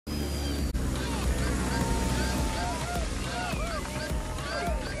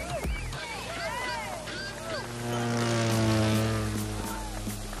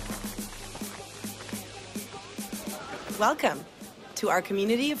Welcome to our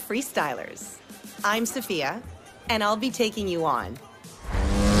community of freestylers. I'm Sophia, and I'll be taking you on.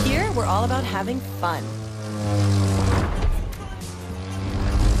 Here, we're all about having fun.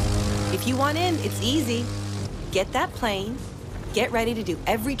 If you want in, it's easy. Get that plane, get ready to do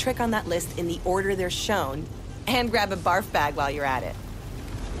every trick on that list in the order they're shown, and grab a barf bag while you're at it.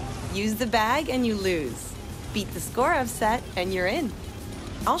 Use the bag and you lose. Beat the score I've set and you're in.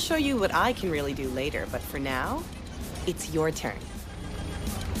 I'll show you what I can really do later, but for now, it's your turn.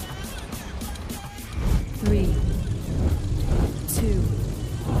 3, 2,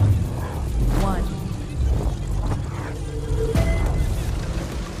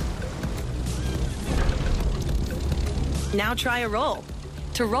 1. Now try a roll.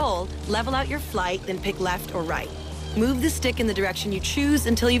 To roll, level out your flight, then pick left or right. Move the stick in the direction you choose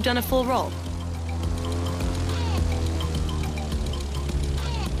until you've done a full roll.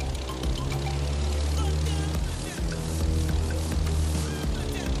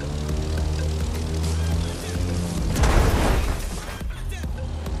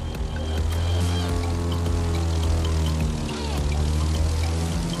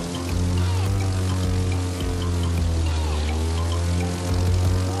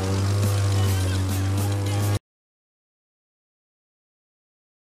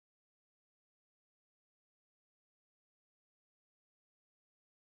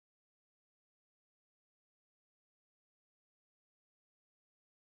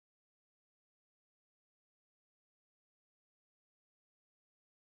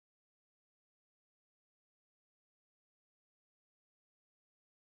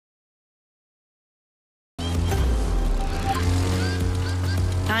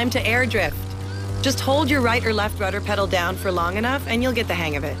 Time to air drift. Just hold your right or left rudder pedal down for long enough and you'll get the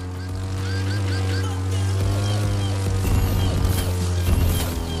hang of it.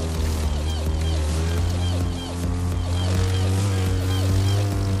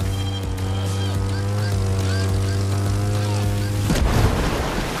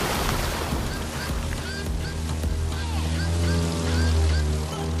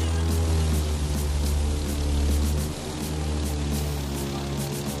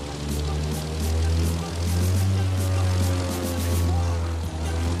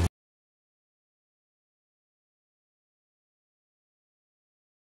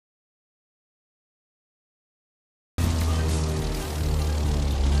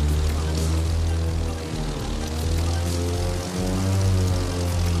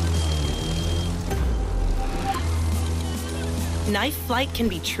 Knife flight can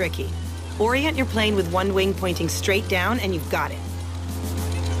be tricky. Orient your plane with one wing pointing straight down and you've got it.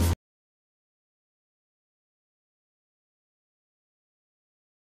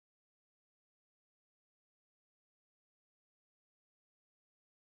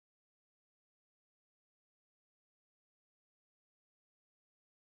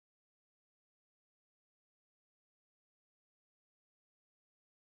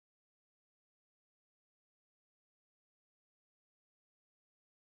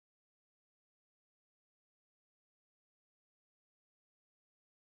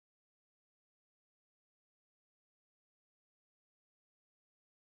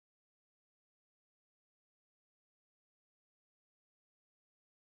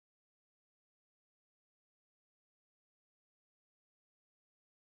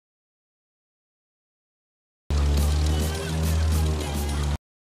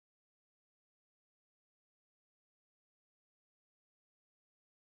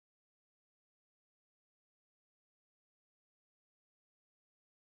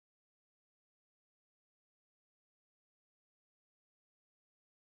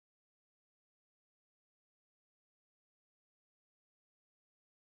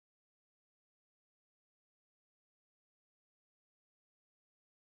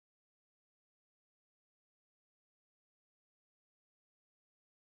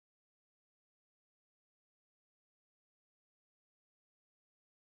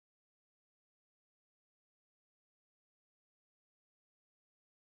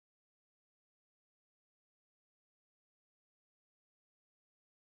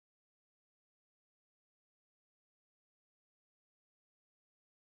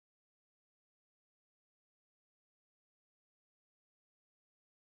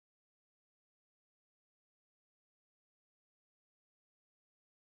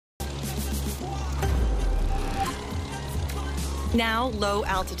 Now, low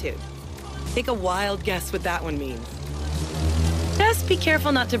altitude. Take a wild guess what that one means. Just be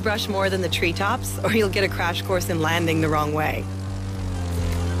careful not to brush more than the treetops, or you'll get a crash course in landing the wrong way.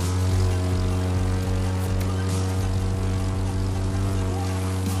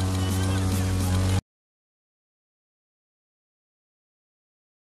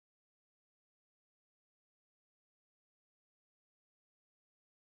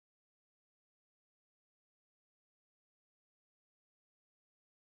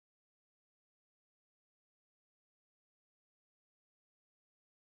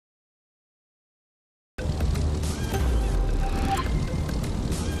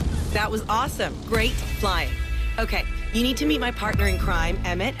 That was awesome. Great flying. Okay, you need to meet my partner in crime,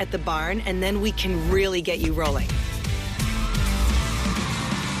 Emmett, at the barn, and then we can really get you rolling.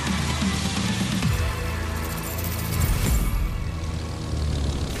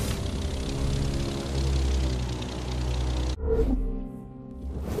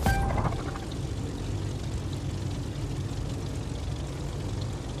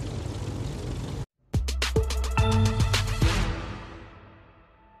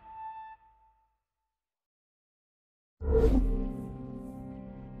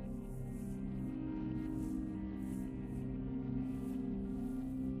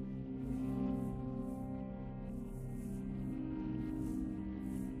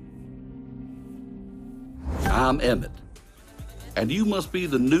 I'm Emmett, and you must be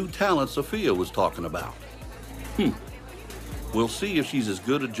the new talent Sophia was talking about. We'll see if she's as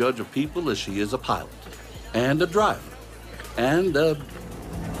good a judge of people as she is a pilot, and a driver, and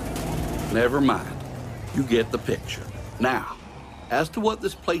never mind. You get the picture. Now, as to what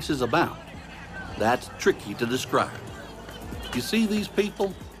this place is about, that's tricky to describe. You see these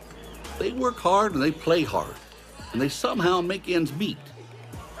people? They work hard and they play hard, and they somehow make ends meet.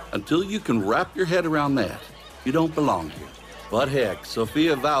 Until you can wrap your head around that, you don't belong here. But heck,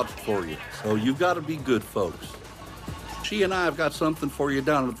 Sophia vouched for you, so you've got to be good folks. She and I have got something for you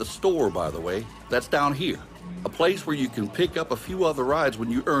down at the store, by the way. That's down here. A place where you can pick up a few other rides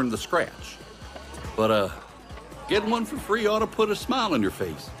when you earn the scratch. But, getting one for free ought to put a smile on your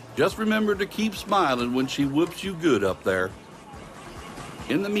face. Just remember to keep smiling when she whoops you good up there.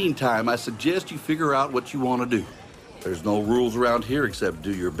 In the meantime, I suggest you figure out what you want to do. There's no rules around here except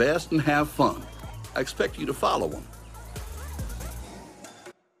do your best and have fun. I expect you to follow them.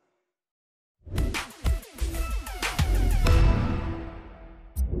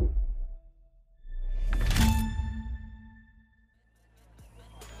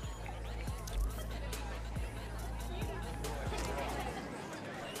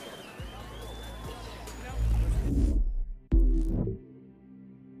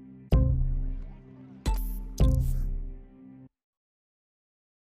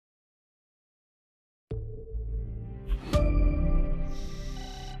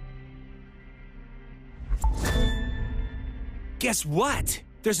 Guess what?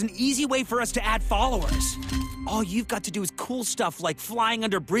 There's an easy way for us to add followers. All you've got to do is cool stuff like flying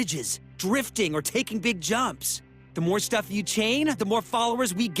under bridges, drifting, or taking big jumps. The more stuff you chain, the more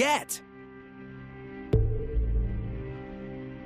followers we get.